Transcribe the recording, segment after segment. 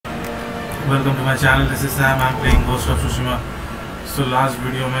Welcome to my channel, this is Sam. I am playing ghost of Tsushima. So last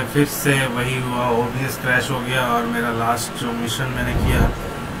video में फिर से वही हुआ, OBS crash हो गया और मेरा लास्ट जो मिशन मैंने किया,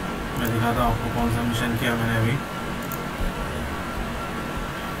 मैं दिखाता हूँ आपको कौन सा मिशन किया मैंने अभी।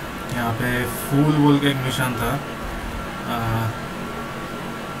 यहाँ पे फूल बोल के एक मिशन था।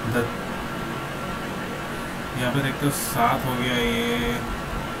 यहाँ पे देखते हो 7 हो गया ये।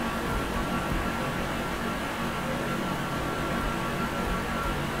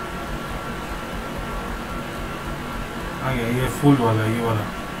 आ गया ये फूल वाला, ये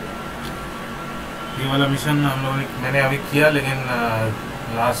वाला मिशन हम लोग मैंने अभी किया, लेकिन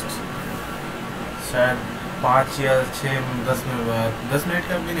लास्ट शायद 5 या 6 10 मिनट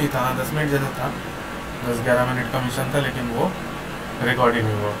का भी नहीं था। 10 मिनट जैसा था, 10-11 मिनट का मिशन था, लेकिन वो रिकॉर्ड ही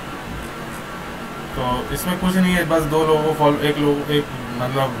नहीं हुआ। तो इसमें कुछ नहीं है, बस 2 लोगों को फॉलो, एक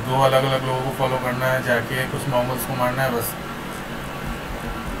मतलब 2 अलग अलग लोगों को फॉलो करना है, जाके कुछ मॉन्गोल्स को मारना है बस।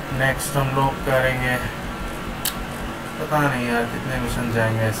 नेक्स्ट हम लोग करेंगे, पता नहीं यार कितने मिशन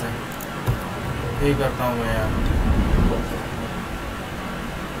जाएंगे ऐसे। यही करता हूँ मैं यार।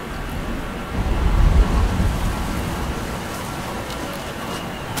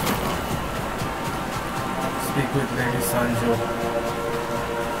 Speak with lady Sanjao.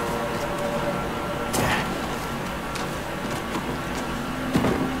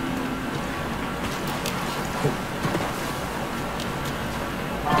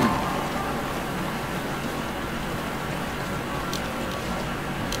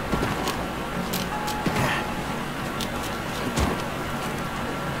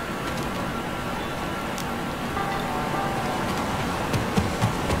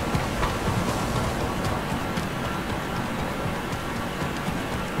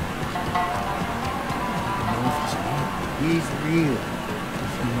 He's real.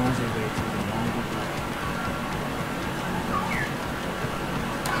 He knows a way to the longer life.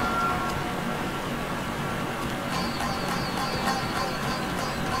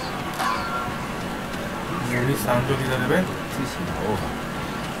 Maybe Sanjo की तरह है। TSUSHIMA over.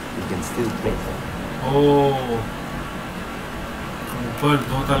 We can still play them. ओह, ऊपर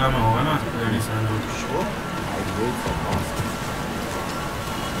 2 तला में होगा ना lady Sanjao. Sure. I'd wait for Boston.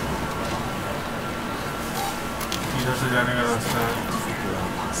 इधर से जाने का रास्ता है,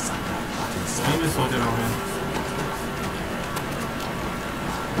 वही मैं सोच रहा हूँ।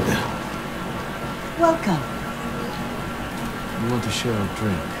 Welcome. You want to share a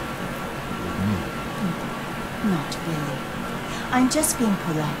drink with me? Not really. I'm just being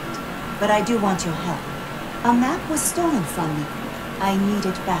polite, but I do want your help. A map was stolen from me. I need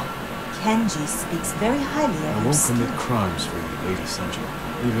it back. Kenji speaks very highly of I your won't skill. commit crimes for you, Lady Sanjo,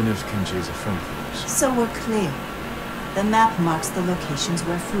 even if Kenji is a friend of yours. So we're clear. The map marks the locations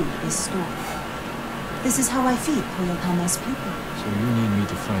where food is stored. This is how I feed Koyokama's people. So you need me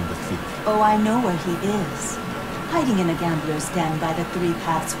to find the thief. Oh, I know where he is. Hiding in a gambler's den by the 3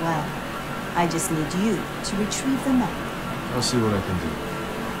 Paths well. I just need you to retrieve the map. I'll see what I can do.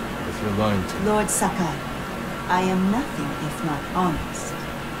 But if you're lying to me... Lord Sakai, I am nothing if not honest.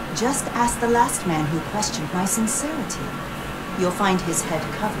 Just ask the last man who questioned my sincerity. You'll find his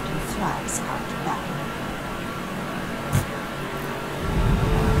head covered in flies out back.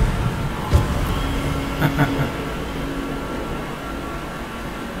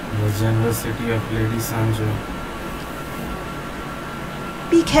 The generosity of Lady Sanjo.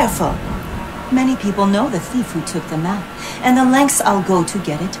 Be careful. Many people know the thief who took the map, and the lengths I'll go to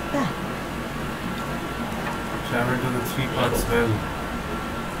get it back. Travel to the 3 Paths well.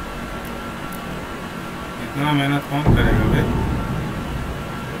 इतना मेहनत कौन करेगा भाई?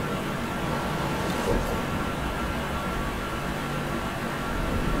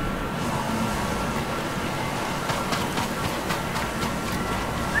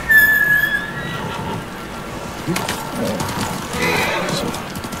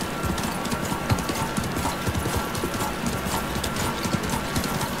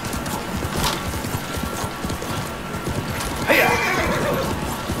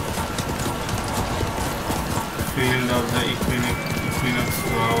 Field of the equinox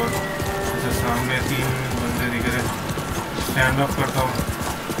flower. जैसे सामने 3 बंदे दिख रहे। स्टैंड ऑफ करता हूँ।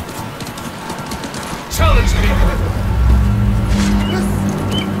 Challenge me!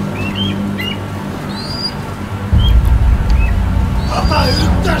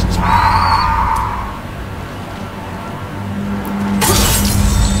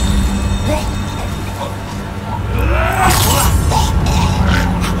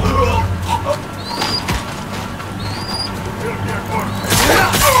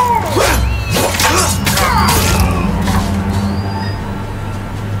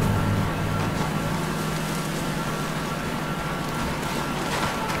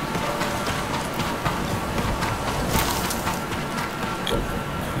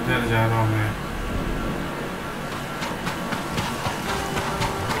 किधर जा रहा हूँ मैं?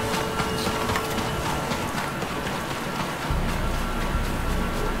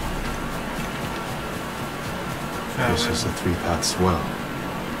 This is the three-paths well.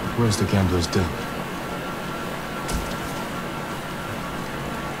 Where's the gambler's den?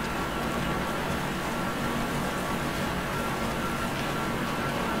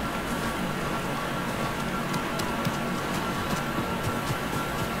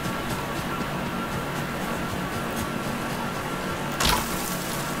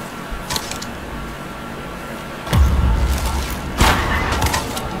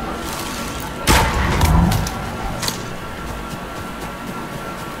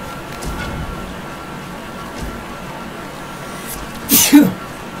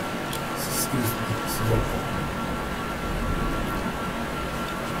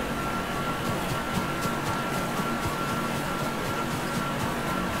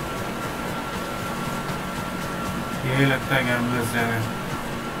 ये लगता है गैम्बलर्स डन है।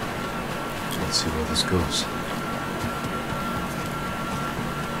 Let's see where this goes.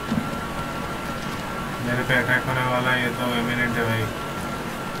 मेरे पे अटैक होने वाला है, ये तो इमिनेंट है भाई।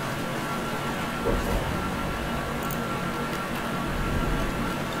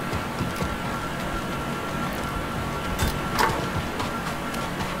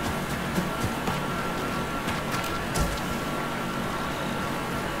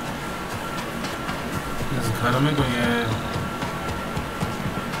 घर में कोई है।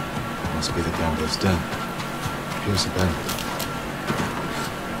 Must be the gambler's den. Here's a bandit.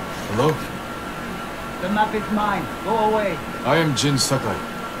 Hello? The map is mine. Go away. I am Jin Sakai.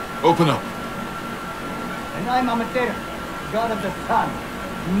 Open up. And I'm Amatera, god of the sun.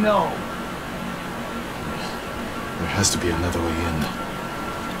 No. There has to be another way in.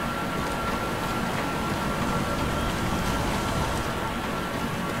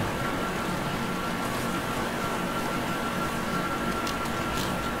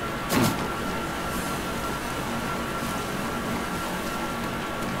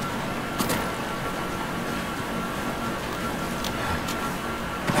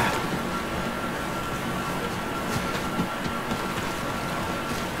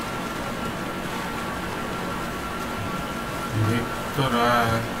 तो रहा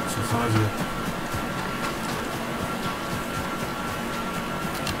है, समझ गया।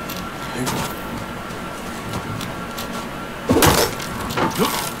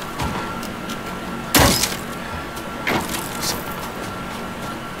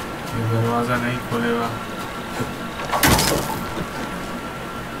 ये दरवाजा नहीं खोलेगा।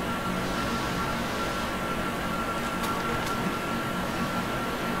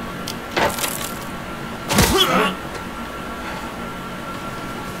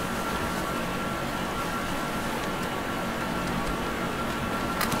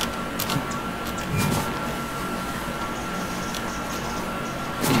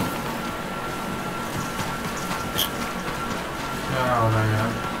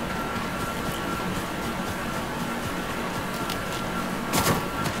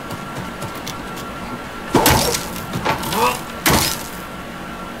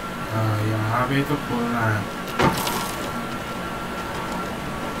 अभी तो खोलना है।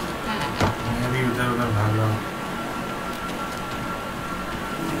 मैं भी उधर उधर भाग रहा हूँ।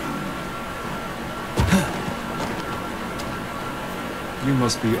 You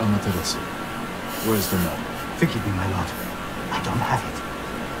must be Amaterasu. Where's the map? Forgive me, my lord. I don't have it.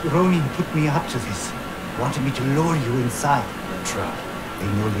 Ronin put me up to this. Wanted me to lure you inside. A trap. They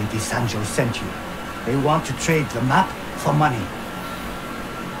know Lady Sanjo sent you. They want to trade the map for money.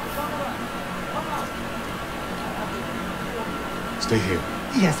 Stay here.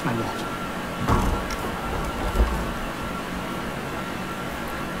 Yes, my lord.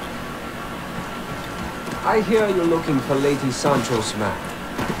 I hear you're looking for Lady Sancho's map.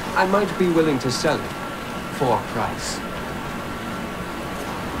 I might be willing to sell it for a price.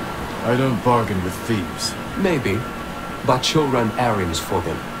 I don't bargain with thieves. Maybe, but you'll run errands for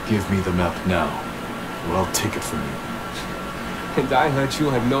them. Give me the map now, or I'll take it from you. And I heard you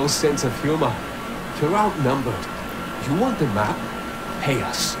have no sense of humor. You're outnumbered. You want the map? Pay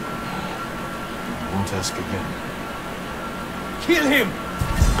us. I won't ask again. Kill him!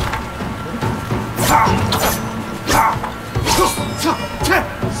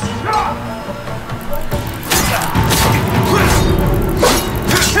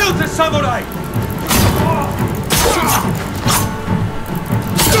 Kill the samurai!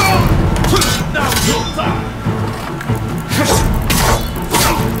 Now you'll die!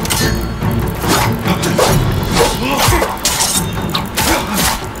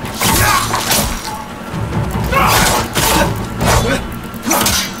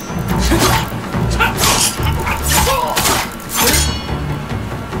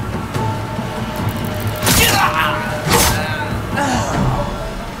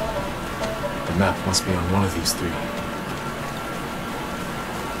 map must be on one of these three.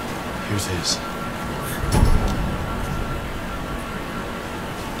 Here's his.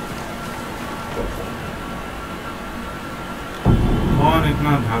 कौन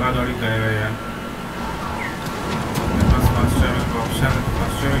इतना भागा दौड़ी करेगा यार? मेरे पास fast travel का option है तो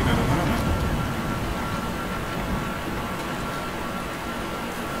फास्ट ट्रैवल करूँगा ना मैं।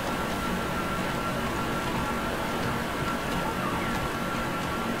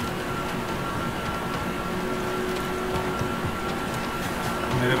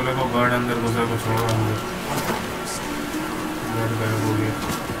 मेरे को लगा गार्ड अंदर घुसा को छोड़ा अंदर, गार्ड गायब हो गया।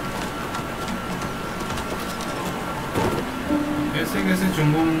 कैसे कैसे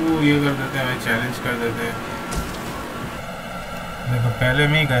चुंगू मुंगू ये कर देते हैं, चैलेंज कर देते हैं। देखो पहले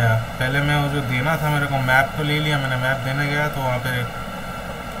मैं ही गया, पहले मैं वो जो देना था मेरे को मैप तो ले लिया मैंने, मैप देने गया तो वहाँ पे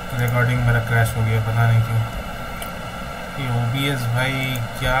रिकॉर्डिंग मेरा क्रैश हो गया, पता नहीं क्यों। ये OBS भाई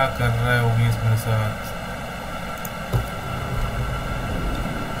क्या कर रहा है OBS मेरे साथ,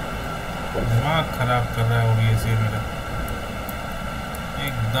 दिमाग खराब कर रहा है OBS ये मेरा,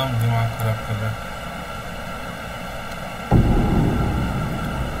 एकदम दिमाग खराब कर रहा है।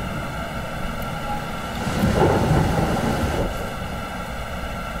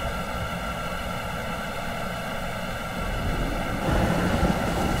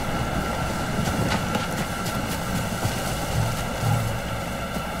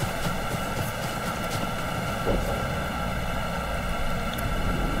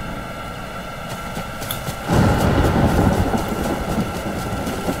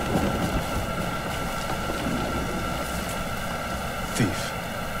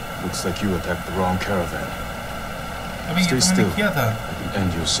 Looks like you attacked the wrong caravan. Stay still. I can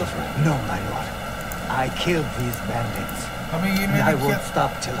end your suffering. No, my lord. I killed these bandits. And I won't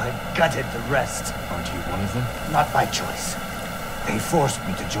stop till I've gutted the rest. Aren't you one of them? Not by choice. They forced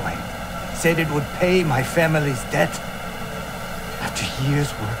me to join. Said it would pay my family's debt. After years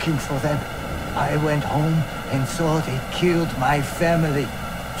working for them, I went home and saw they killed my family.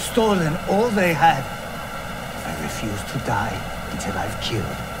 Stolen all they had. I refuse to die until I've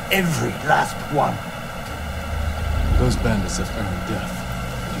killed every last one. Those bandits have earned death.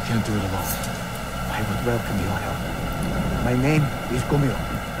 You can't do it alone. I would welcome your help. My name is Gomyo.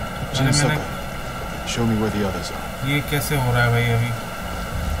 Jinsaka, show me where the others are. ये कैसे हो रहा है भाई अभी?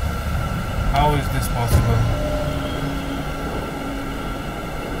 How is this possible?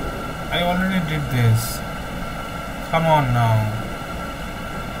 I already did this. Come on now.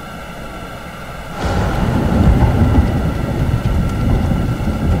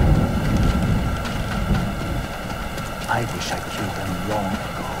 I wish I killed them long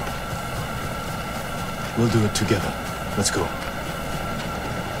ago. We'll do it together. Let's go.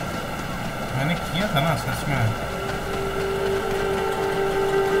 मैंने किया था ना सच में।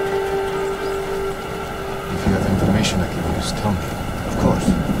 If you have information I can use, tell me. Of course.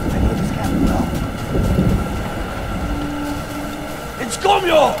 I know this camp well. It's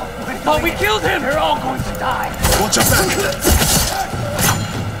Gomyo! But we killed him! They're all going to die. Watch your back!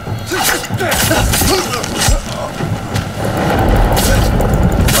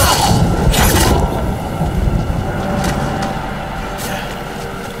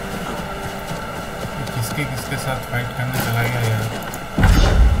 किसके साथ fight करने चला गया यार?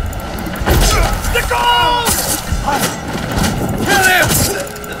 Kill him!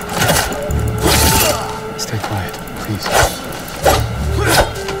 Stay quiet, please.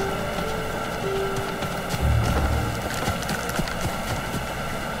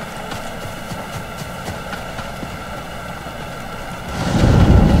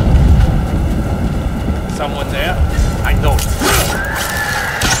 Someone there? I know it.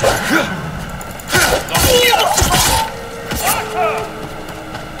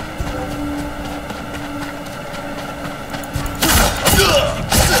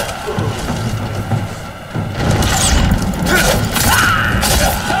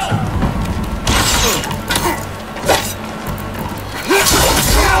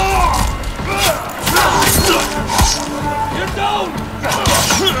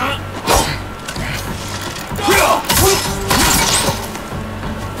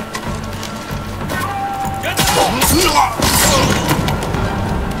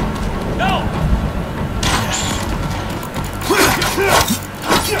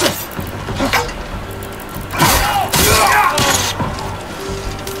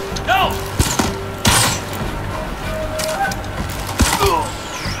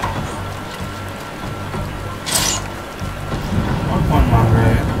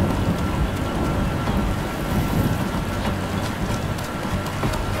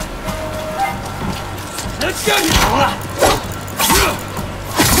 Let's get him!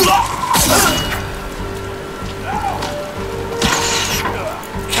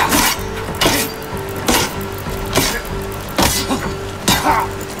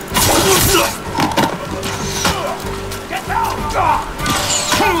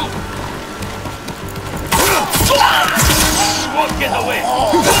 won't get away!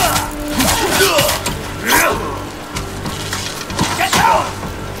 Get down!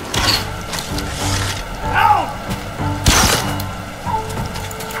 Down!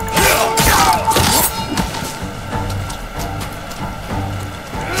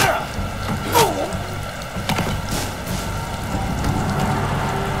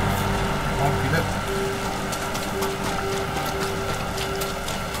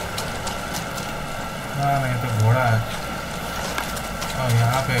 नहीं तो घोड़ा है और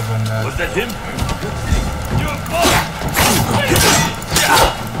यहाँ पे एक बंदा है। Was that him?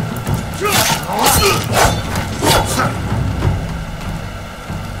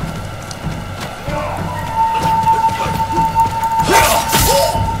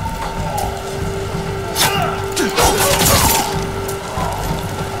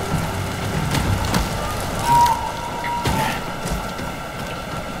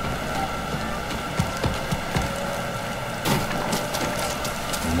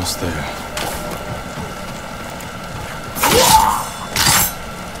 Almost there.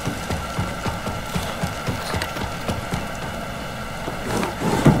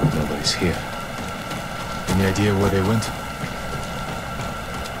 Nobody's here. Any idea where they went?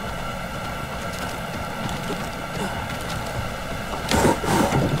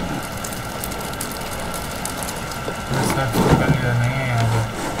 Search तो कर लिया, नहीं है यहाँ पे।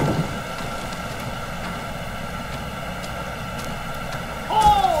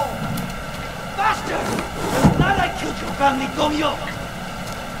 Family Gomyo!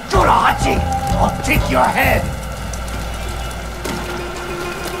 Jurahachi! I'll take your head!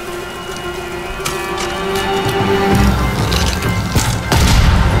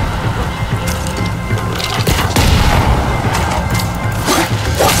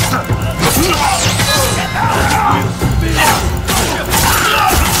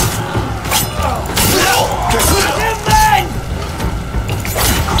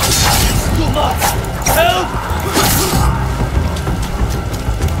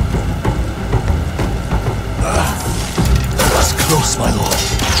 Close, my lord.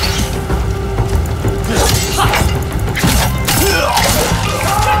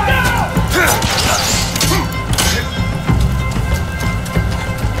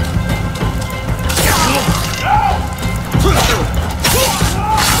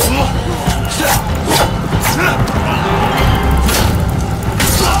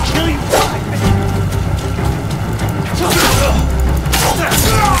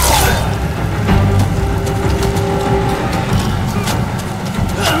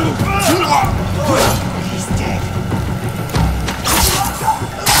 He's dead.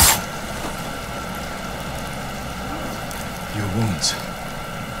 Your wounds.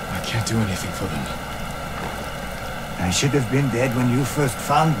 I can't do anything for them. I should have been dead when you first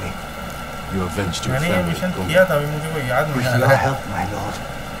found me. You avenged your मैंने ये family. Mission Gomyo. किया था, अभी मुझे कोई याद With नहीं आ your रहा है। help, my lord.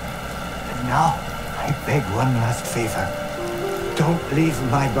 And now, I beg one last favor. Don't leave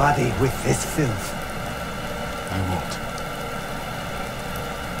my body with this filth. I won't.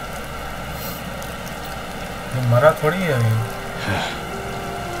 ये मरा थोड़ी है अभी।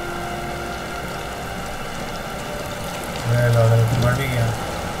 मर भी गया।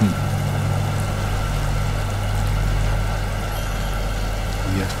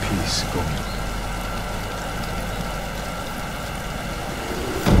 Be at peace, Gomyo.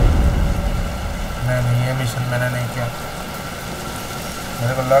 नहीं, ये मिशन मैंने नहीं किया।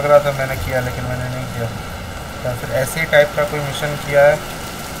 मेरे को लग रहा था मैंने किया, लेकिन मैंने नहीं किया। या फिर ऐसे ही टाइप का कोई मिशन किया है।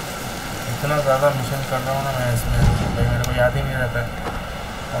 इतना ज़्यादा मिशन कर रहा हूँ ना मैं इसमें, भाई मेरे को याद ही नहीं रहता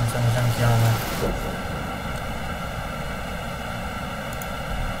कौन सा मिशन किया हूँ मैं।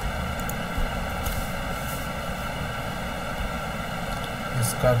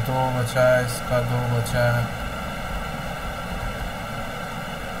 इसका 2 बचा है, इसका 2 बचा है।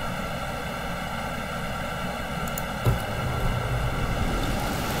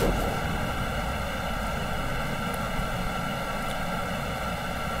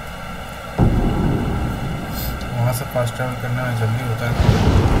 वहाँ से फास्ट ट्रैवल करने में जल्दी होता है।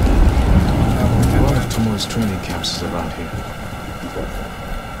 One of Tomoe's training camps is around here.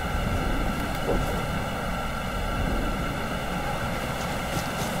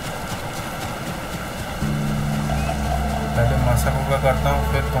 पहले मासाको का करता हूँ,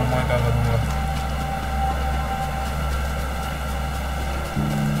 फिर तोमोए का करूँगा।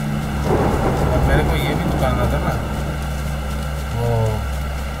 और मेरे को ये भी तो करना था ना, वो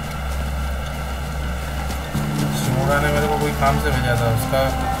शिमोरा ने मेरे को कोई काम से भेजा था, उसका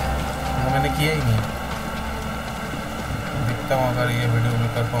वो मैंने किया ही नहीं। देखता हूँ अगर ये वीडियो में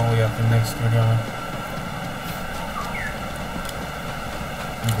कर पाऊँ या फिर नेक्स्ट वीडियो में।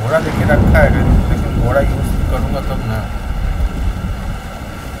 घोड़ा लेके रखा है, लेकिन घोड़ा यूज़ करूँगा तब ना।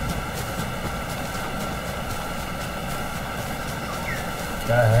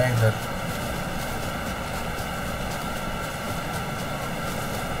 क्या है इधर?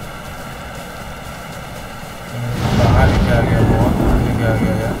 बाहर लेके आ गया, बहुत दूर लेके आ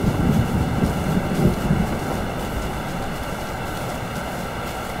गया यार।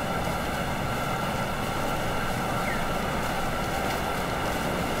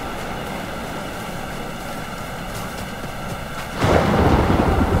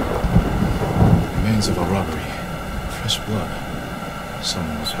 Remains of a robbery. Fresh blood.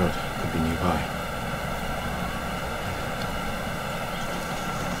 Someone was hurt. Could be nearby.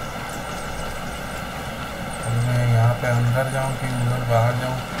 मैं यहाँ पे अंदर जाऊँ कि उधर बाहर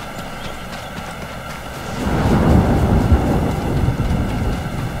जाऊँ?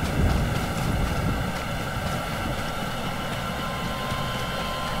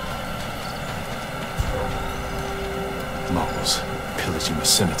 Mongols pillaging the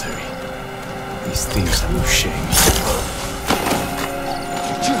cemetery. These thieves have no shame.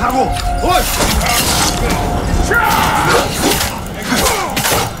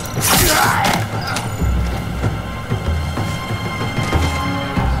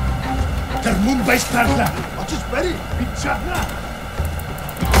 Der Mumbai-Startler! What is ready? Big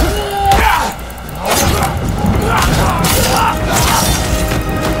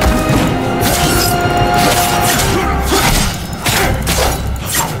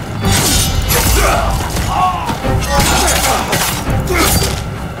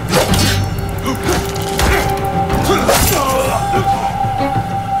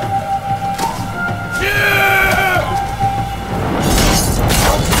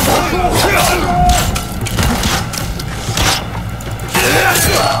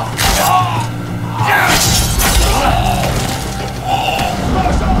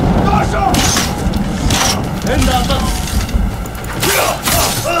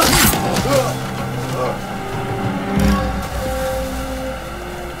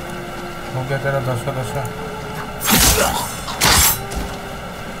हो गया तेरा दशा दशा।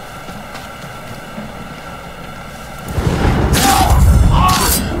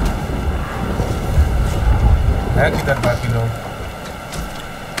 है किधर बाकी लोग?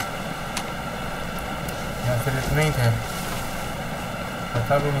 या फिर इतने ही थे?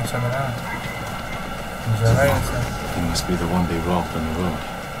 पता भी नहीं चल रहा। जगह ऐसा। He must be the one they robbed on the road,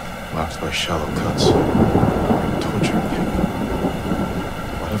 marked by shallow cuts, torturing him.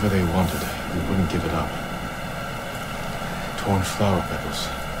 Whatever they wanted, he wouldn't give it up. Torn flower petals,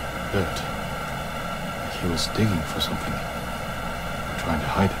 dirt. Like he was digging for something, trying to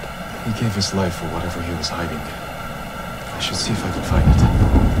hide it. He gave his life for whatever he was hiding. I should see if I can find it.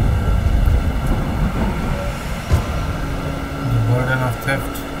 The burden of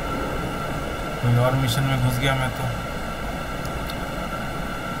theft. कोई और mission में घुस गया मैं तो।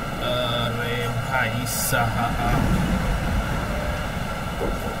 अरे भाई साहब,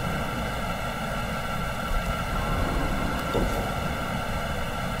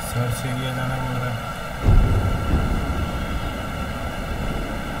 सर्च एरिया जाना बोल रहा है।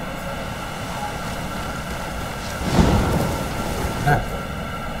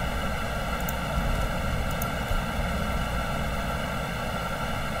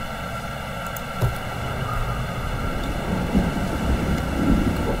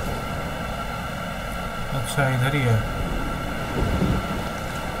 अच्छा इधर ही है।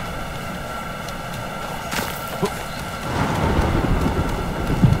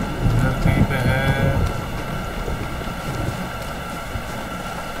 इधर कहीं पे है।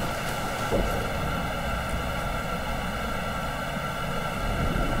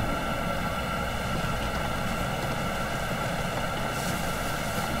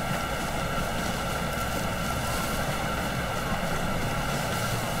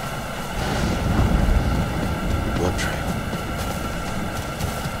 Blood trail.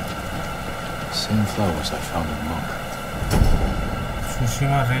 Same flowers I found in Monk.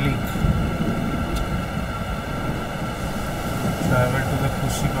 TSUSHIMA relic. Travel to the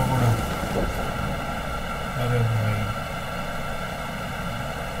Kushi pagoda. अरे भाई,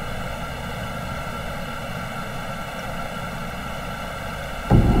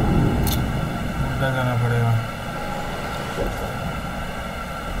 उल्टा जाना पड़ेगा।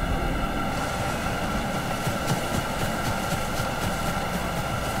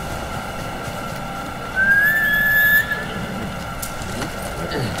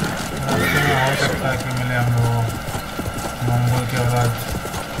 हो सकता है कि मिले हम लोग मंगोल के औलाद।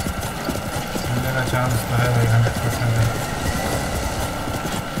 मिलने का चांस तो है भाई, 100% है।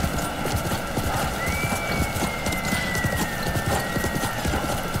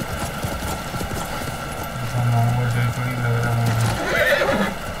 तो मंगोल टेरिटरी लग रहा है मुझे।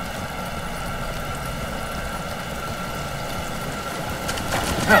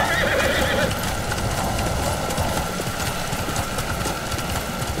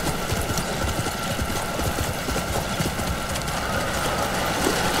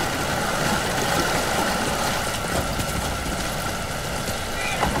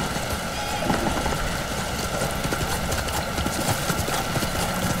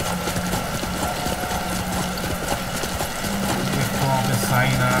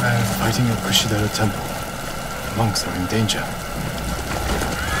 fighting at Kushidera Temple. The monks are in danger.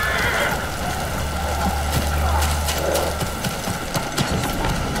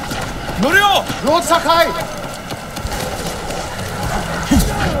 Norio! Lord Sakai!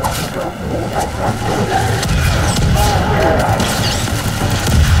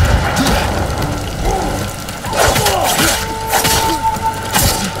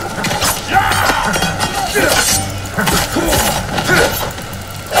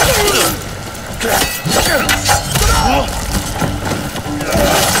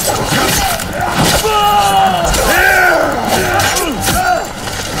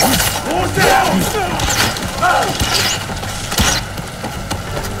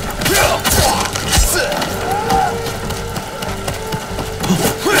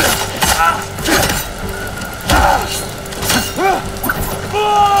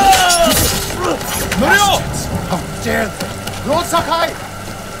 How dare they! Lord Sakai!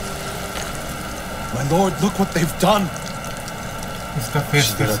 My lord, look what they've done! इसका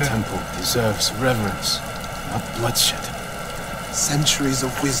face Kushidera Temple deserves reverence, not bloodshed. Centuries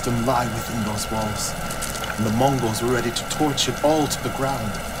of wisdom lie within those walls, and the Mongols were ready to torch it all to the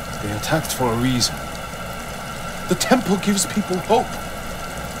ground. They attacked for a reason. The temple gives people hope.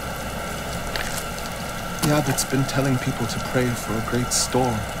 The abbot's been telling people to pray for a great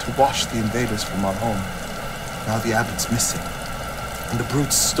storm to wash the invaders from our home. Now the abbot's missing, and the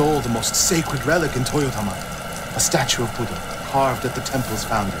brutes stole the most sacred relic in Toyotama, a statue of Buddha carved at the temple's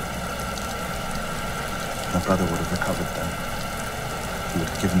founding. My brother would have recovered them. He would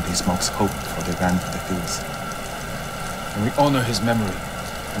have given these monks hope before they ran for the hills. And we honor his memory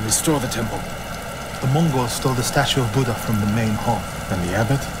and restore the temple. The Mongols stole the statue of Buddha from the main hall. And the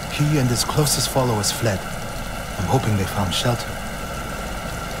abbot? He and his closest followers fled. I'm hoping they found shelter.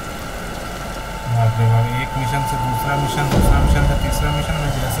 बाप रे बाप, एक mission से दूसरा mission से तीसरा mission,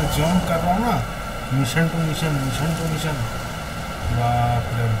 मैं जैसे जंप कर रहा हूँ ना, मिशन टू मिशन, बाप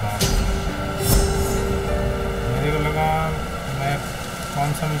रे बाप। मेरे को लगा मैं कौन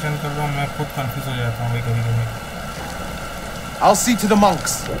सा मिशन कर रहा हूँ, मैं खुद कंफ्यूज हो जाता हूँ भाई कभी-कभी। I'll see to the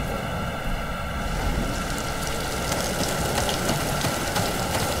monks.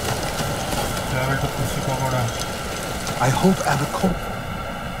 Travel to Kushikogoda. I hope Abbot Cole.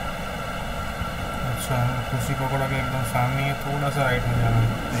 अच्छा, कुशीकोगोड़ा के एकदम सामने है, थोड़ा सा राइट में जाना है।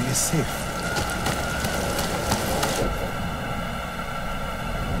 He is safe.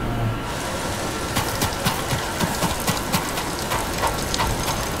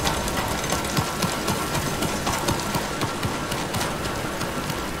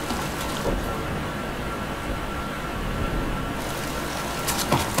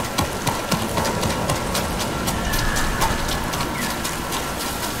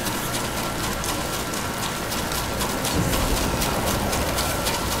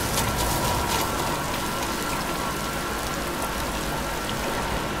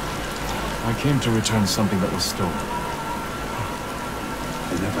 I came to return something that was stolen.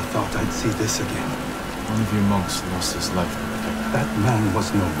 I never thought I'd see this again. One of your monks lost his life. That man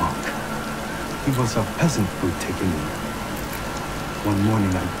was no monk. He was a peasant brute taken in. One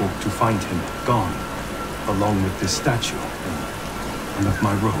morning I woke to find him gone, along with this statue and one of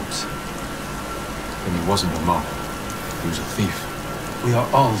my robes. Then he wasn't a monk. He was a thief. We are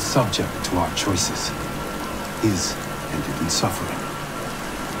all subject to our choices. His ended in suffering.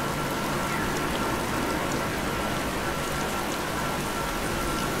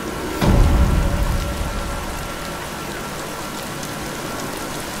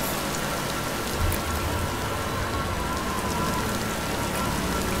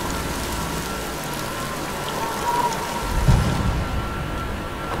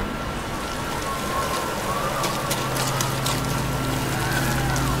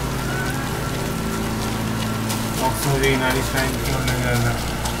 मुझे Inari shrine की ओर ले जाना।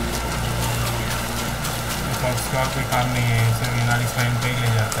 इसका कोई काम नहीं है, सिर्फ इनारी श्राइन पे ही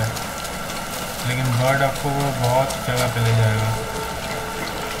ले जाता है, लेकिन बर्ड आपको वो बहुत जगह पे ले जाएगा।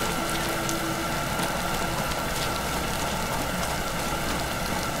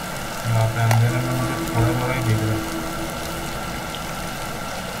 यहाँ पे अंधेरे में मुझे थोड़ा थोड़ा ही दिख रहा है।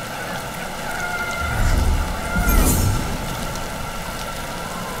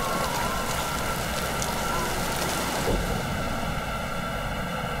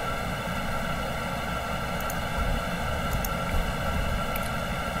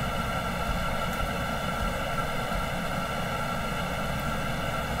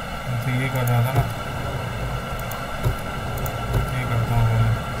 तो ये कर रहा था ना, ये करता हूँ पहले।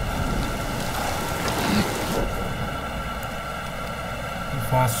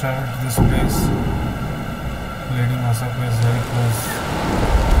 Fast travel to this place. Lady Masako is very close.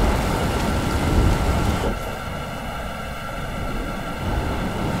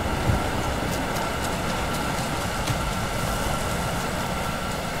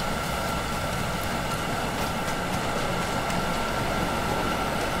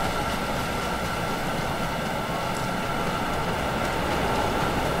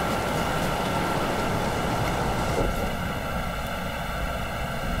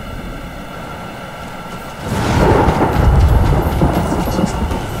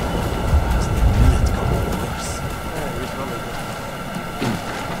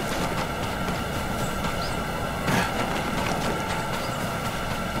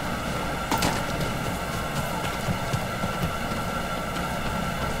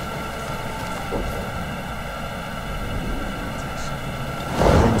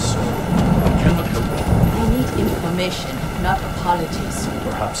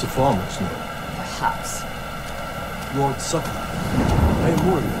 Perhaps the farmers know. Perhaps. Lord Sakai, I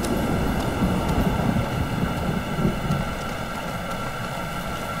am worried.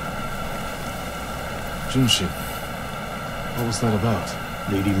 Junshi, what was that about?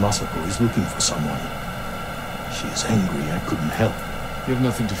 Lady Masako is looking for someone. She is angry I couldn't help. You have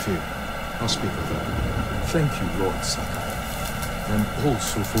nothing to fear. I'll speak with her. Thank you, Lord Sakai. And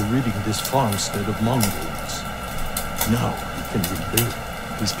also for ridding this farmstead of Mongols. Now we can rebuild.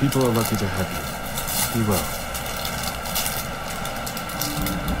 These people are lucky to have you. Be well.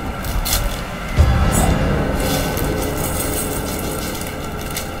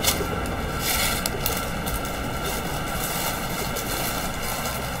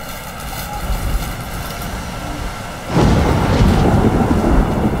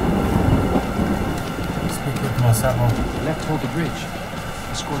 Left toward the bridge,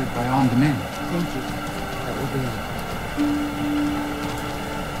 escorted by armed men. Thank you. That will be all.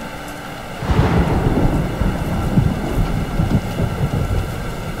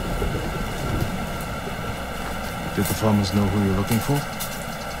 Did the farmers know who you're looking for?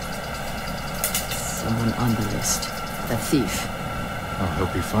 Someone on the list. A thief. I'll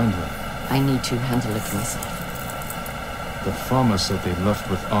help you find them. I need to handle it myself. The farmers said they left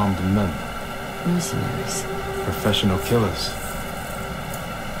with armed men. Mercenaries. Professional killers.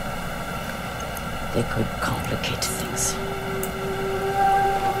 They could complicate things.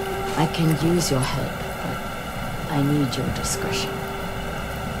 I can use your help, but I need your discretion.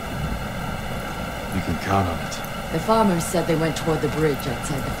 You can count on it. The farmers said they went toward the bridge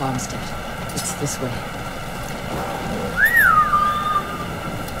outside the farmstead. It's this way.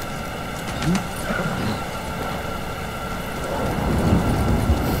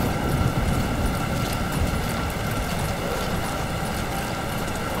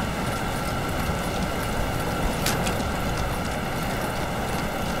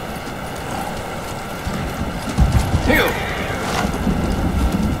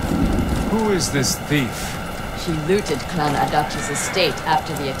 Who is this thief? She looted Clan Adachi's estate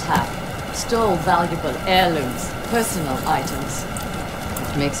after the attack. Stole valuable heirlooms, personal items.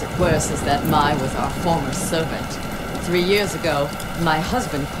 What makes it worse is that Mai was our former servant. 3 years ago, my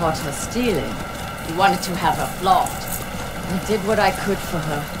husband caught her stealing. He wanted to have her flogged. I did what I could for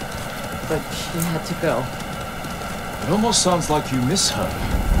her, but she had to go. It almost sounds like you miss her.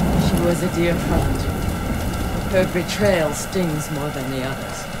 She was a dear friend. Her betrayal stings more than the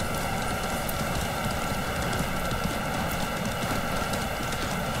others.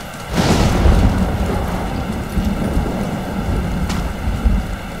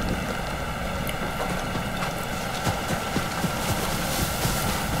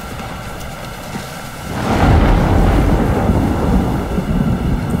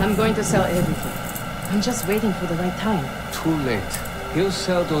 I'm going to sell everything. I'm just waiting for the right time. Too late. He'll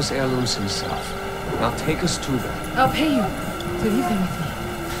sell those heirlooms himself. Now take us to them. I'll pay you to leave them with me.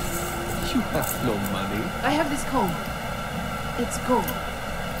 You have no money. I have this comb. It's gold,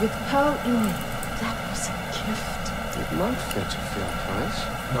 with pearl inlay. That was a gift. It might fetch a fair price.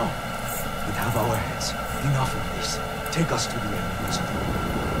 No. We have our heads. Enough of this. Take us to the enemies.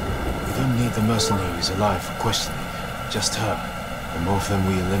 We don't need the mercenaries alive for questioning. Just her. The more of them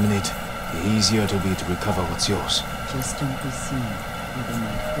we eliminate, the easier it'll be to recover what's yours. Just don't be seen, or they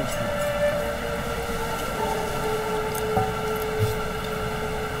might hurt her.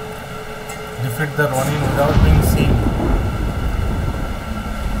 Defeat the Ronin without being seen.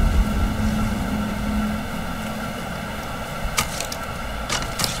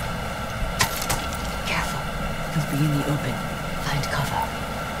 Careful. He'll be in the open. Find cover.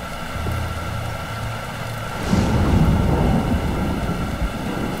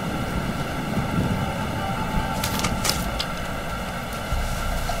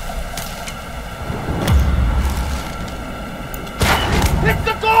 It's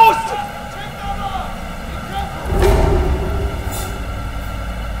the ghost!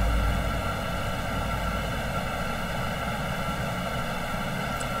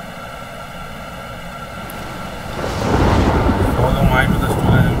 Follow Mai to the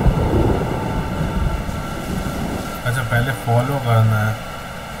story. अच्छा पहले follow करना है,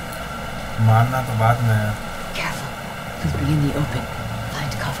 मारना तो बाद में है. Careful. He'll be in the open.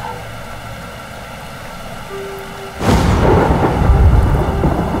 Find cover.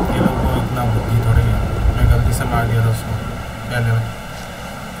 ये लोग को इतना बुद्धि थोड़ी है. मैं गलती से मार दिया था उसको पहले में.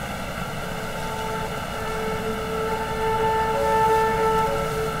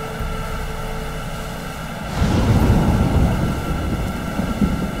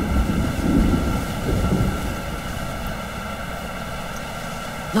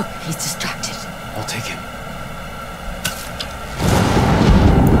 Look, he's distracted. I'll take him.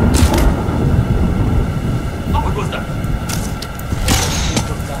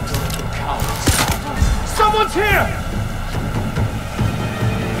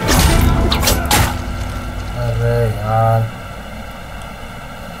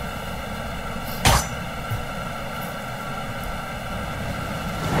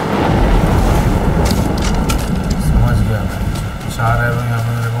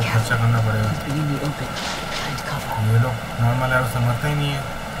 open. Find cover. ये लोग नॉर्मल एरो से मरते ही नहीं है।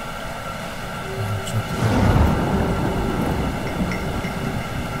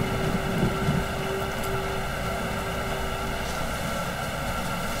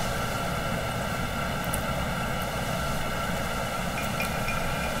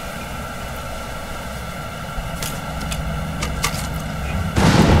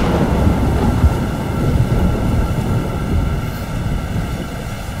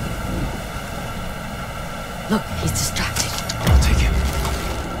 Look, he's distracted. I'll take him.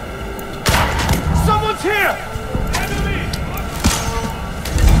 Someone's here! Enemy!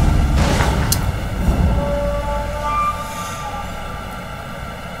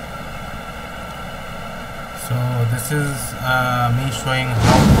 So this is me showing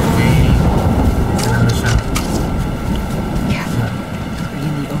how to fail in a mission. Careful. We're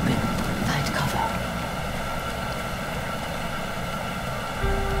in the open. Find cover.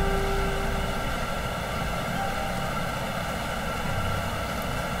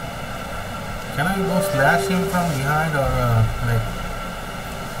 Can I go slash him from behind or like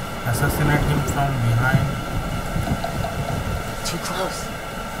assassinate him from behind? Too close.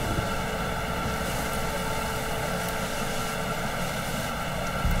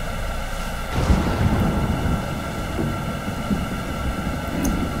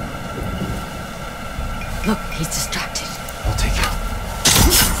 Look, he's distracted. I'll take him.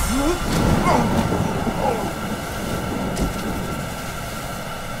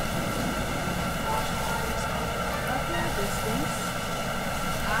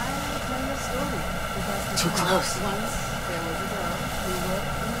 Too close. Once there was a girl who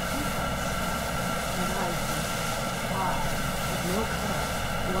worked in a tea house. And I think, why, with no color,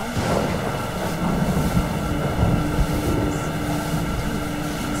 one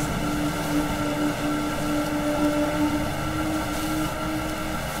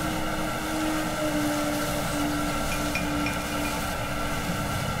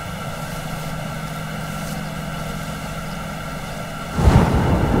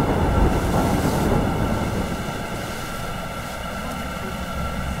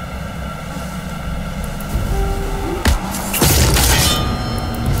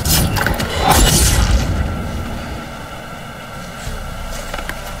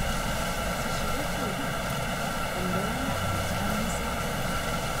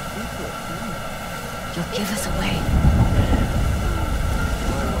You'll give us away.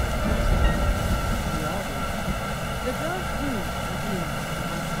 The girl who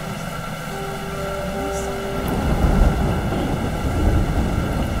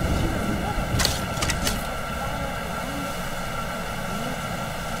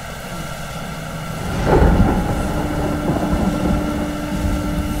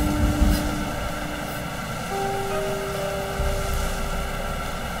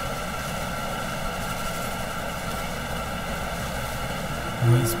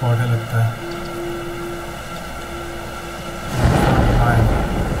वही spot है लगता है।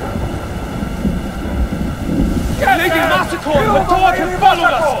 Legion Massacre! The dog has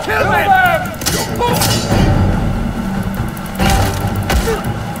followed us! Kill them!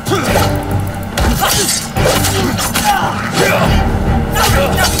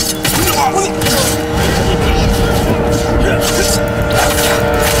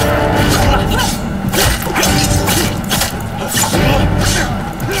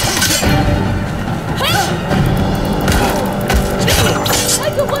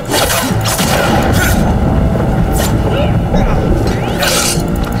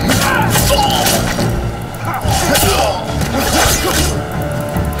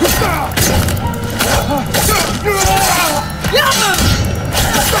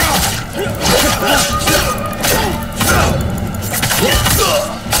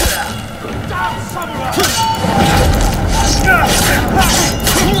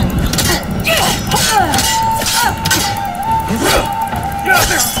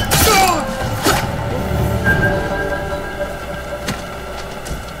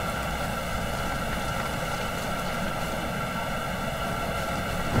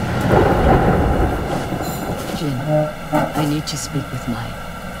 I need to speak with Mai.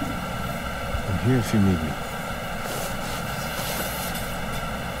 I'm here if you need me.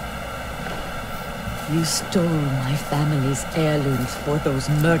 You stole my family's heirlooms for those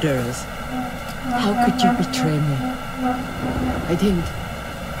murderers. How could you betray me? I didn't.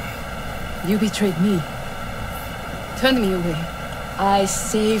 You betrayed me. Turned me away. I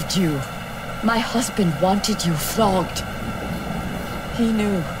saved you. My husband wanted you flogged. He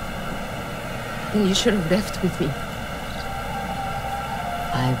knew. Then you should have left with me.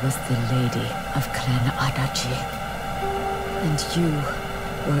 I was the lady of Clan Adachi. And you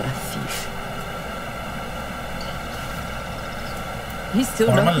were a thief. You still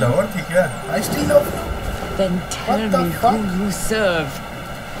Former love lover थी क्या? I still love you. Then tell What the me fuck? who you serve.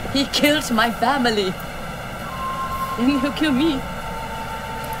 He killed my family. And he'll kill me.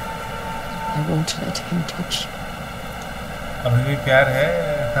 I won't let him touch you. अभी भी प्यार है.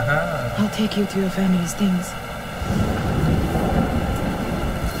 I'll take you to your family's things.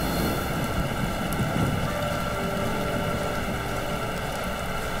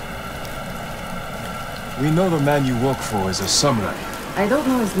 We know the man you work for is a samurai. I don't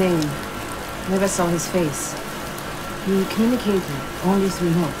know his name. Never saw his face. He communicated only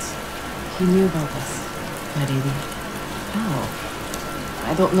through notes. He knew about us. My baby. How?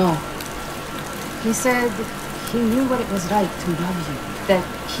 I don't know. He said he knew what it was like to love you. That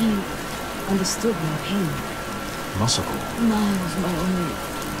he understood my pain. Masako. Ma was my only...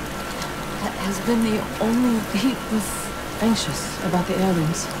 has been the only... He was anxious about the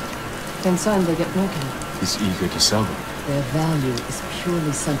heirlooms. Then suddenly they get broken. He's eager to sell them. Their value is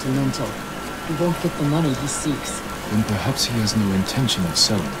purely sentimental. He won't get the money he seeks. Then perhaps he has no intention of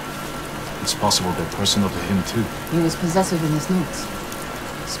selling. It's possible they're personal to him too. He was possessive in his notes.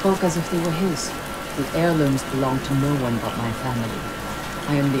 Spoke as if they were his. The heirlooms belong to no one but my family.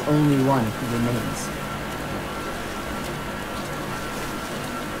 I am the only one who remains.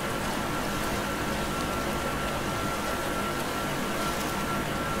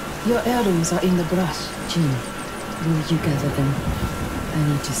 Your heirlooms are in the brush. Jin, will you gather them? I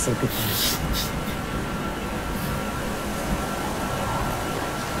need to say goodbye.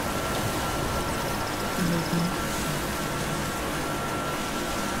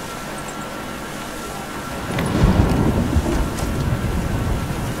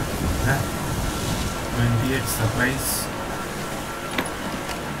 Surprise.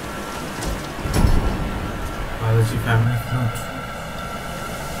 Balaji family fruit.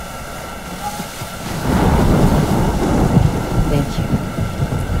 Thank you.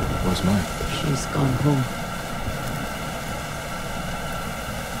 Where's mine? She's gone home.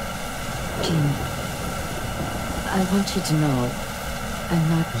 Jin, I want you to know I'm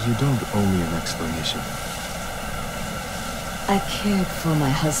not... You don't owe me an explanation. I cared for my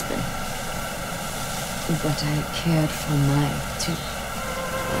husband. But I cared for Mai, too.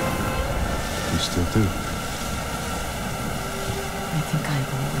 You still do? I think I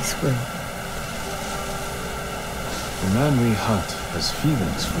always will. The man we hunt has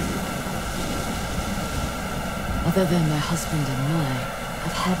feelings for you. Other than my husband and Mai,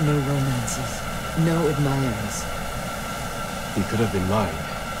 I've had no romances, no admirers. He could have been lying,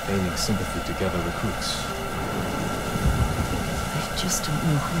 gaining sympathy to gather recruits. I just don't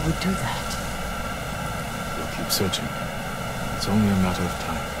know who would do that. Keep searching. It's only a matter of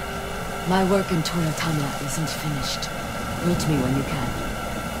time. My work in Toyotama isn't finished. Meet me when you can.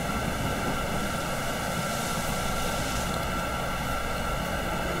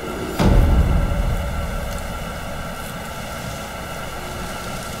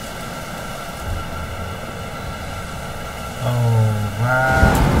 Oh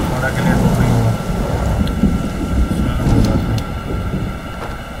man, थोड़ा के लिए हो गई हूँ.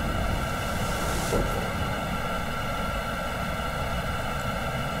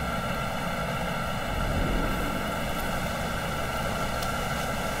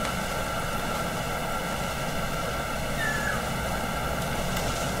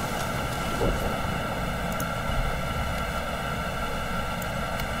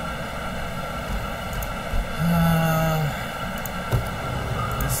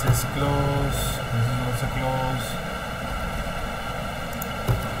 This is close. This is also close.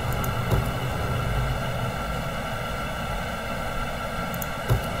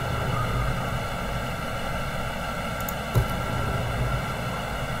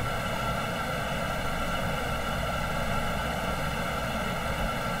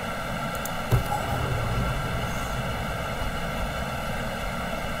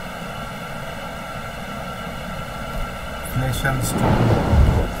 Flesh and stone.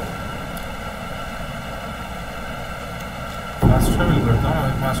 Fast travel करता हूँ.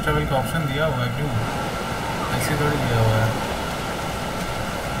 अभी fast travel का ऑप्शन दिया हुआ है. क्यों ऐसे थोड़ी दिया हुआ है.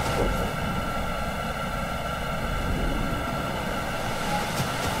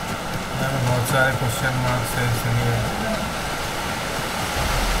 बहुत सारे क्वेश्चन मार्क्स है, इसलिए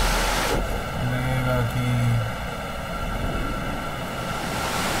लगेगा कि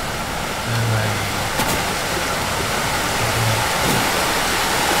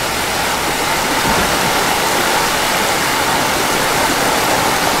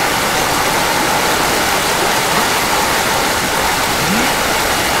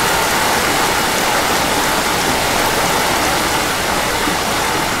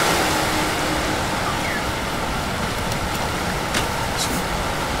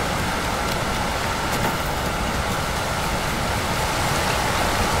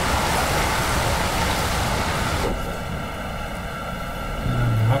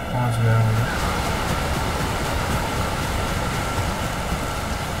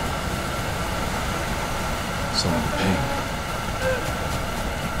Someone paying.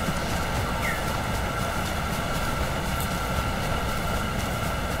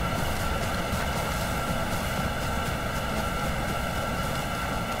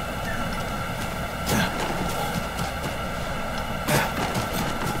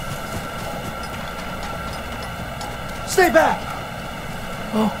 Stay back!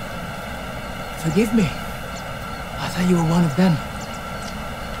 Oh, forgive me. I thought you were one of them.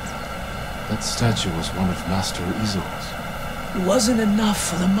 That statue was one of Master Izo's. It wasn't enough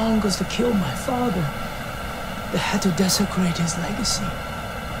for the Mongols to kill my father. They had to desecrate his legacy.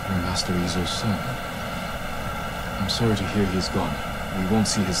 You're Master Izo's son. I'm sorry to hear he's gone. We won't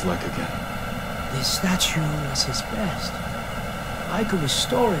see his like again. This statue was his best. I could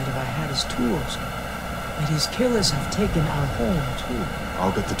restore it if I had his tools. But his killers have taken our home, too.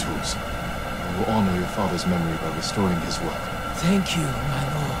 I'll get the tools. I will honor your father's memory by restoring his work. Thank you, my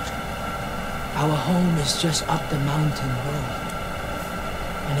lord. Our home is just up the mountain road.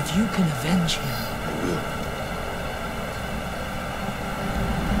 And if you can avenge him... I will.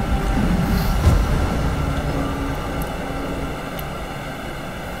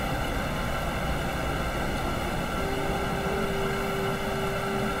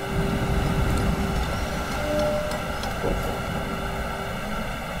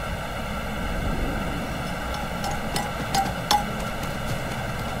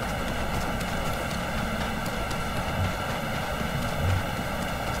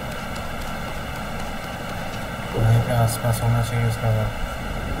 वहीं पे आसपास होना चाहिए उसका घर।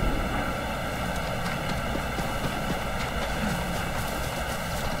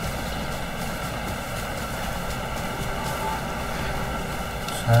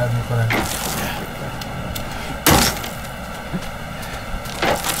 शायद ऊपर है।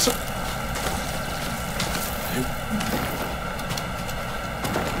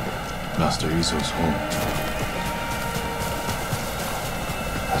 Master Izo's home.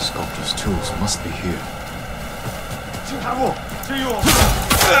 The sculptor's tools must be here.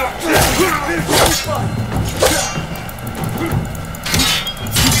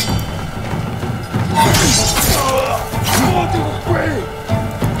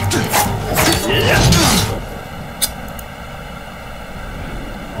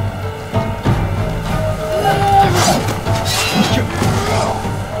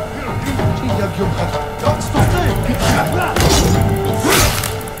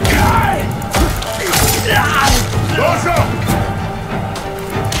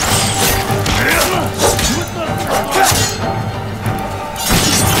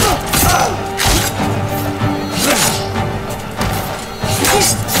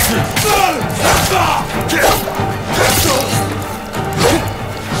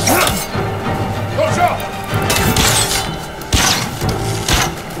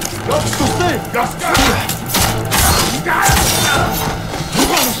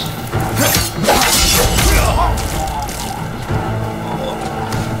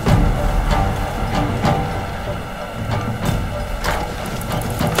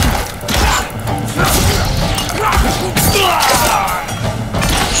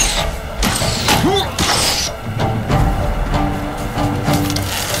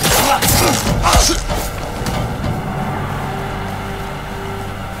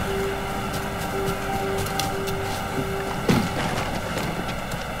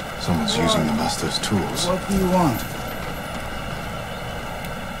 Someone's using the master's tools. What do you want?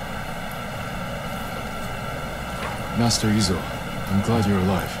 Master Izo, I'm glad you're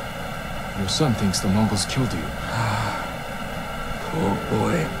alive. Your son thinks the Mongols killed you. Poor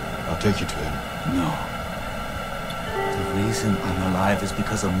boy. I'll take you to him. No. The reason I'm alive is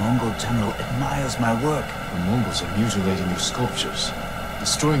because a Mongol general admires my work. The Mongols are mutilating your sculptures,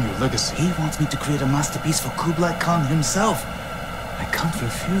 destroying your legacy. He wants me to create a masterpiece for Kublai Khan himself. I can't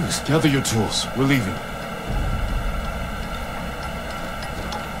refuse. Gather your tools. We're leaving.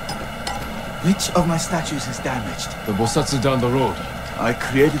 Which of my statues is damaged? The Bosatsu down the road. I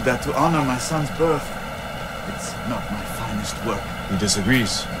created that to honor my son's birth. It's not my finest work. He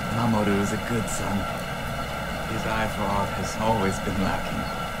disagrees. Mamoru is a good son. His eye for art has always been lacking.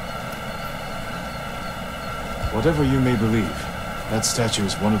 Whatever you may believe, that statue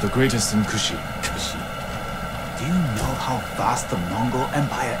is one of the greatest in Kushi. Kushi? Do you know how vast the Mongol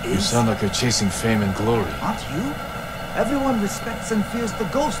Empire is? You sound like you're chasing fame and glory. Aren't you? Everyone respects and fears the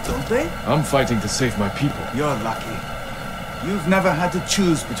ghost, don't they? I'm fighting to save my people. You're lucky. You've never had to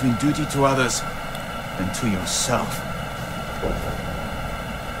choose between duty to others and to yourself.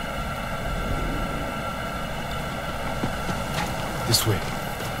 This way.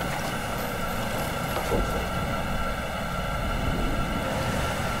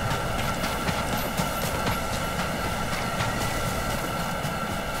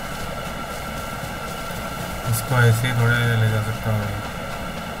 इसको ऐसे ही थोड़े ले जा सकता हूँ।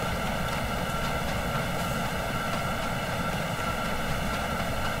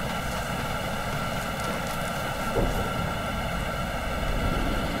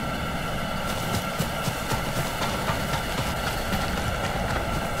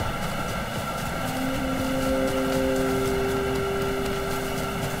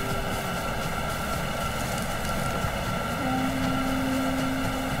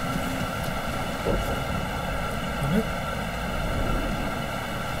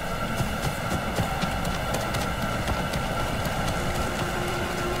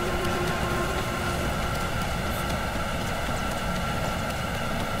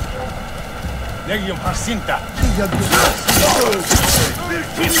 Legium Harsinta!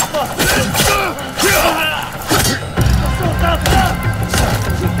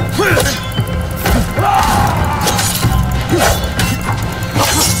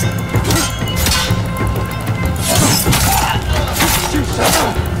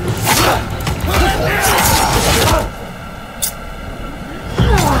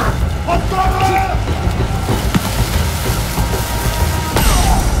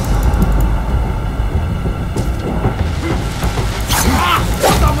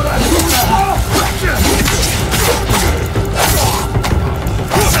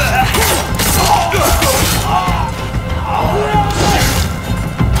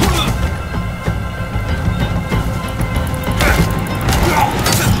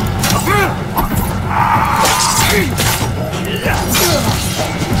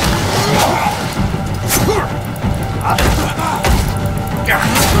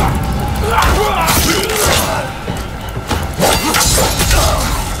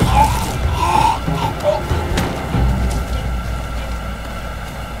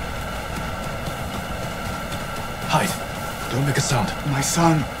 Don't make a sound. My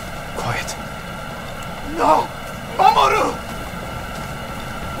son. Quiet. No! Mamoru!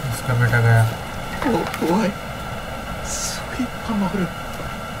 इसका बेटा गया. Oh boy. Sweet Mamoru.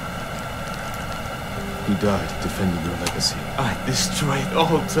 He died defending your legacy. I destroyed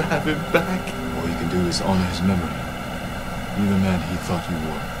all to have him back. All you can do is honor his memory. Be the man he thought you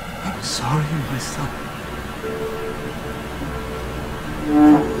were. I'm sorry, my son.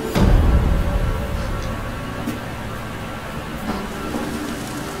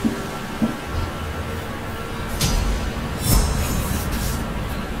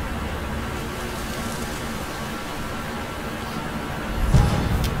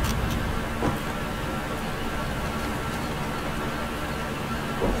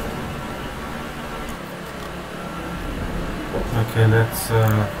 Okay, let's do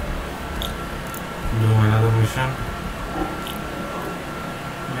another mission.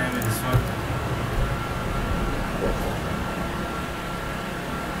 Maybe this one.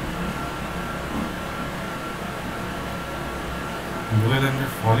 Duel under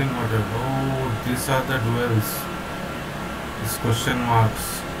falling water. Oh, these are the duels. These question marks.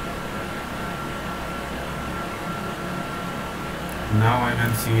 Now I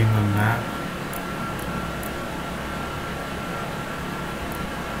can see in the map.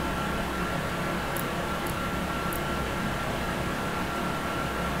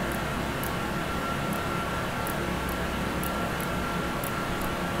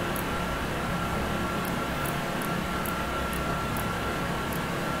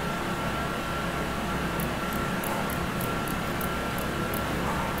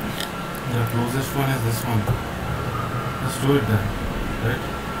 The closest one is this one. Let's do it then, right?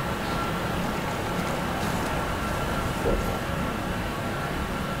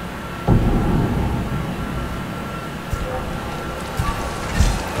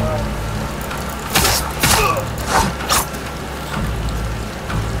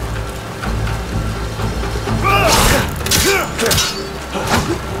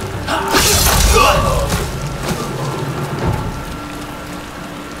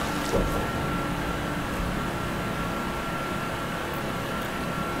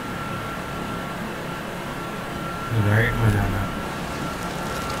 Right में जाना है.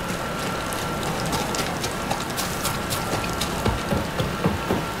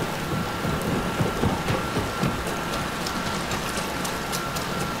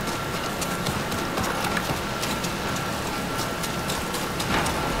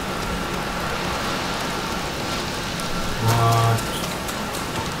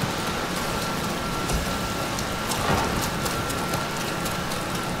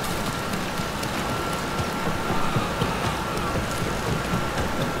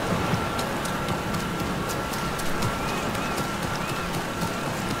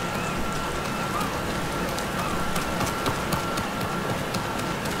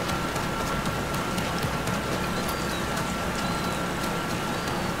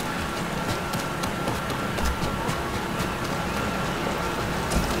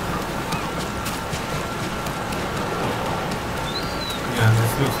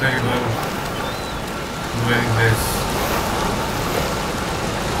 looks like it will do any place.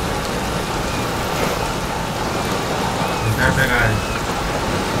 Is that the guy?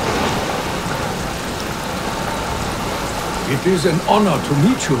 It is an honor to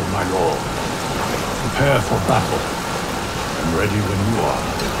meet you, my lord. Prepare for battle. I'm ready when you are.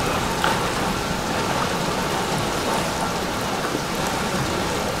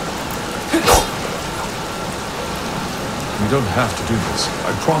 You don't have to do this.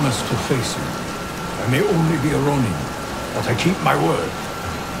 I promise to face you. I may only be a Ronin, but I keep my word.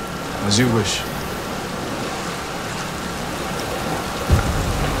 As you wish.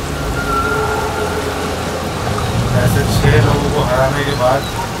 ऐसे 6 लोगों को हराने के बाद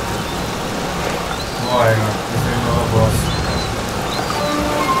वो आएगा दूसरे लोगों का boss.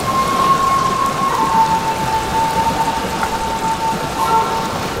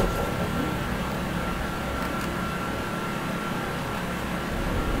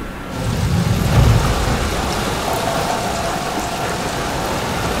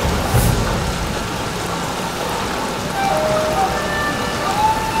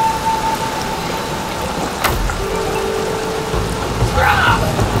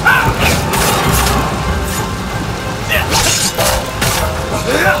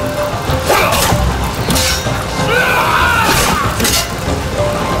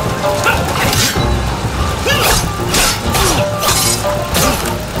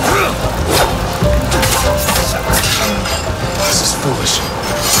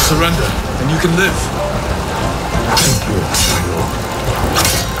 Surrender, and you can live. Thank you, my lord.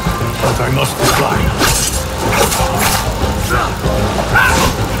 But I must decline.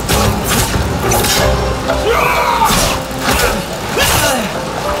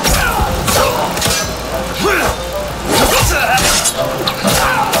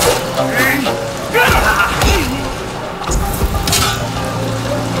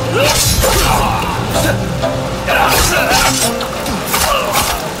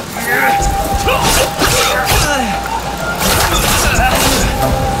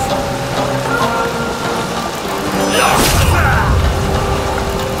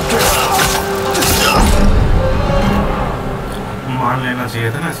 मान लेना चाहिए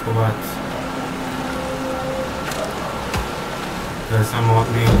था ना इसको बात. ऐसा मौत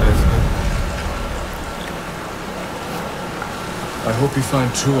नहीं होता इसमें. I hope you find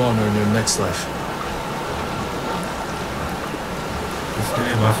true honor in your next life. इसके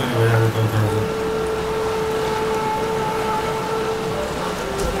लिए बांसुरी बजा देता हूँ थोड़ा सा.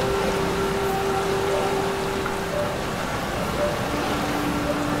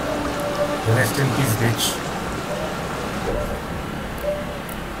 Rest in peace, bitch.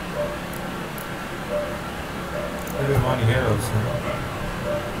 There is one here also.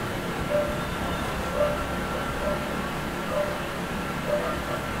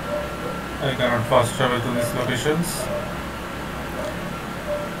 I cannot fast travel to these locations.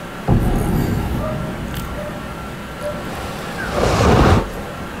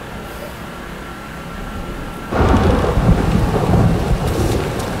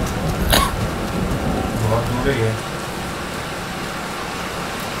 बहुत दूर है ये.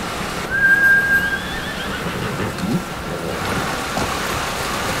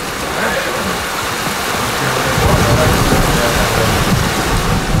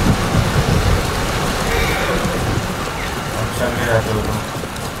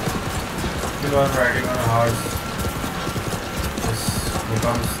 While riding on a horse, this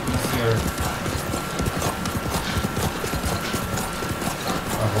becomes easier,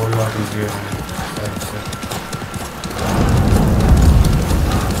 a whole lot easier.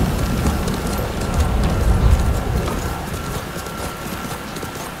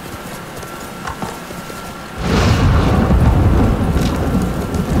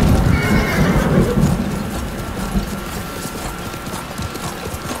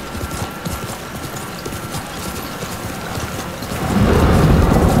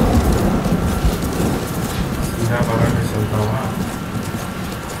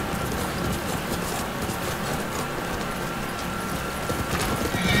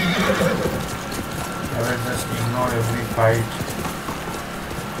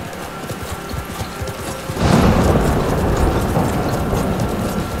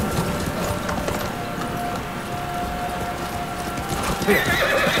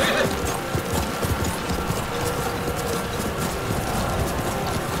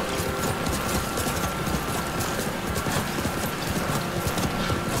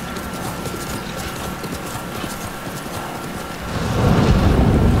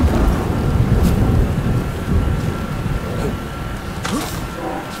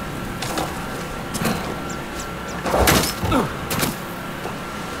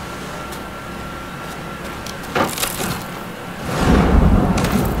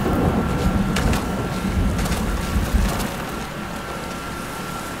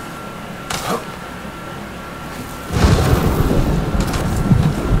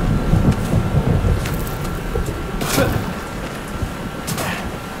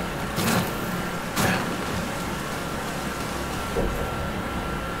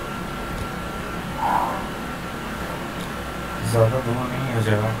 ज़्यादा दूर नहीं है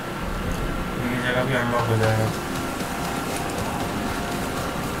जगह, ये जगह भी अनलॉक हो जाएगा।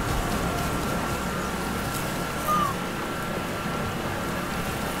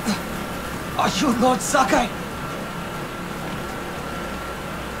 Are you Lord Sakai?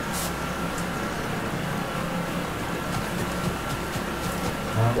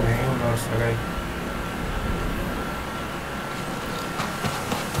 हाँ मैं हूँ लॉर्ड सगाई।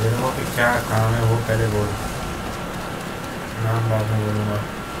 मेरे को कि क्या काम है वो पहले बोल, नाम बाद में बोलूँगा।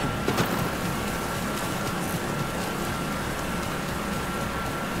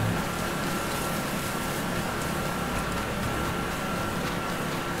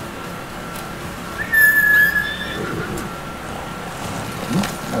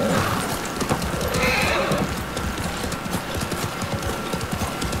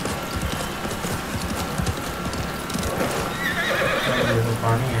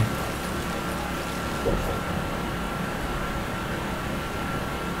 पानी है।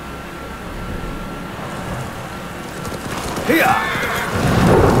 Here!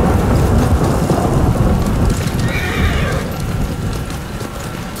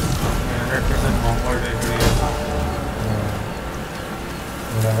 100% comfort है कि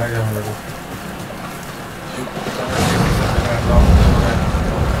लगा जाए मतलब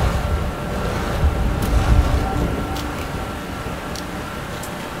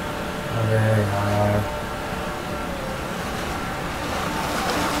अरे यार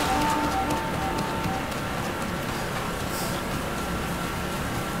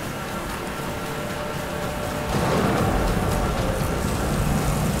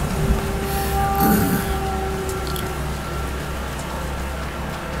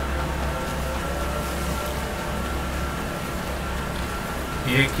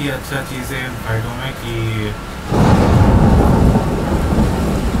ये की अच्छा चीज़ है इन फाइटों में कि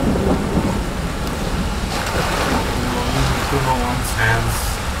to know one's hands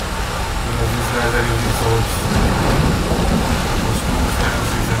because these guys are using swords. Those 2 hands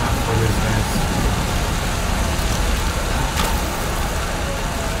is enough for these guys.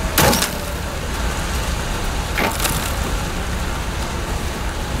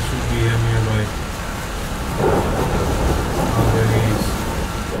 He should be here nearby. Oh, there he is.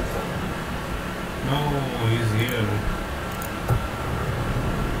 No, he's here.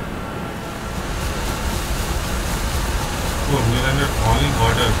 Oh, we're under falling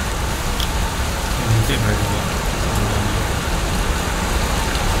water. नीचे बैठ गया।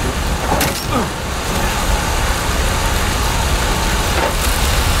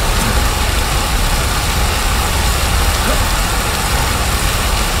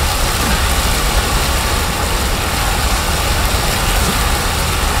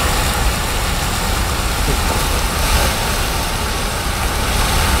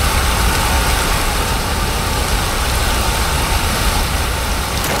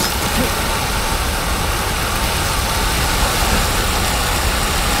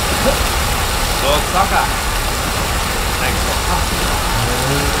 Lord Sakai. Thanks for coming.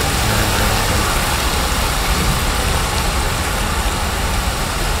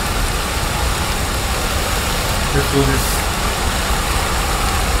 Let's do this.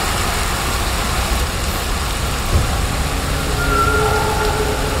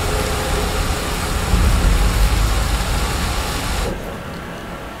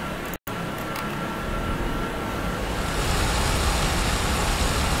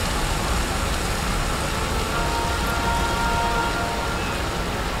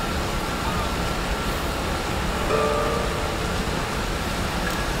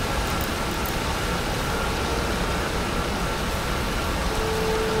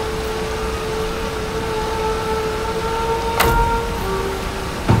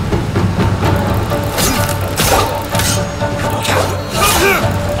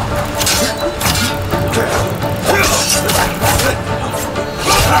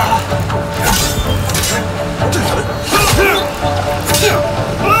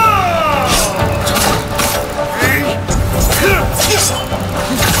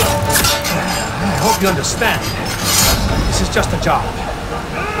 You understand. This is just a job.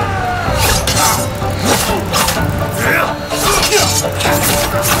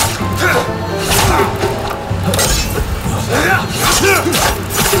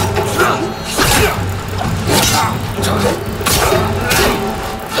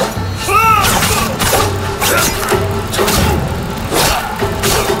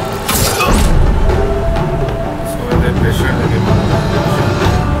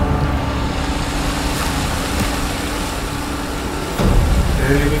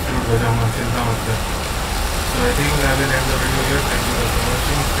 So I think I will end the video here. Thank you for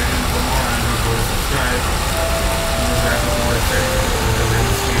watching.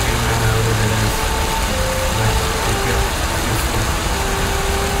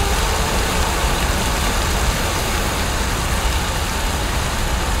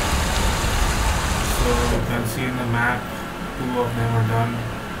 you can see in the map, 2 of them are done.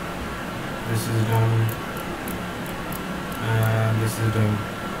 This is done. And this is done.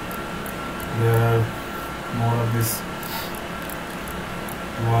 There are more of this.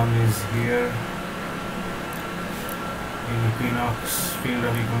 One is here in Equinox, Field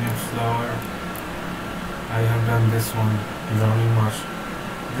of Equinox Flower. I have done this one, Drowning Marsh.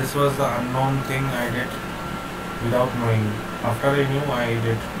 This was the unknown thing I did without knowing. After I knew, I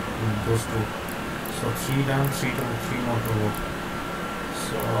did those 2. So 3 done, 3 more to go.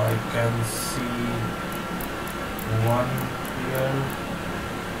 So I can see 1 here,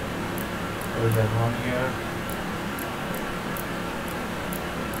 or that 1 here.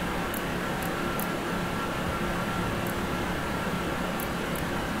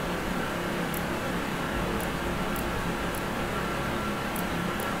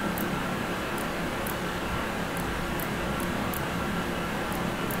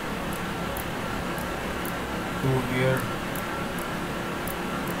 Here.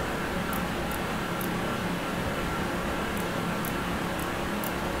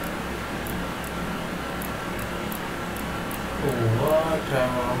 Oh, what?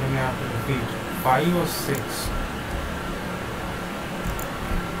 How many after the feet? 5 or 6?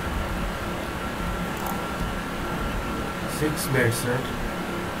 6 beds, right?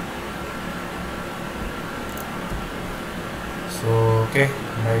 So, okay,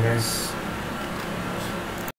 bye guys.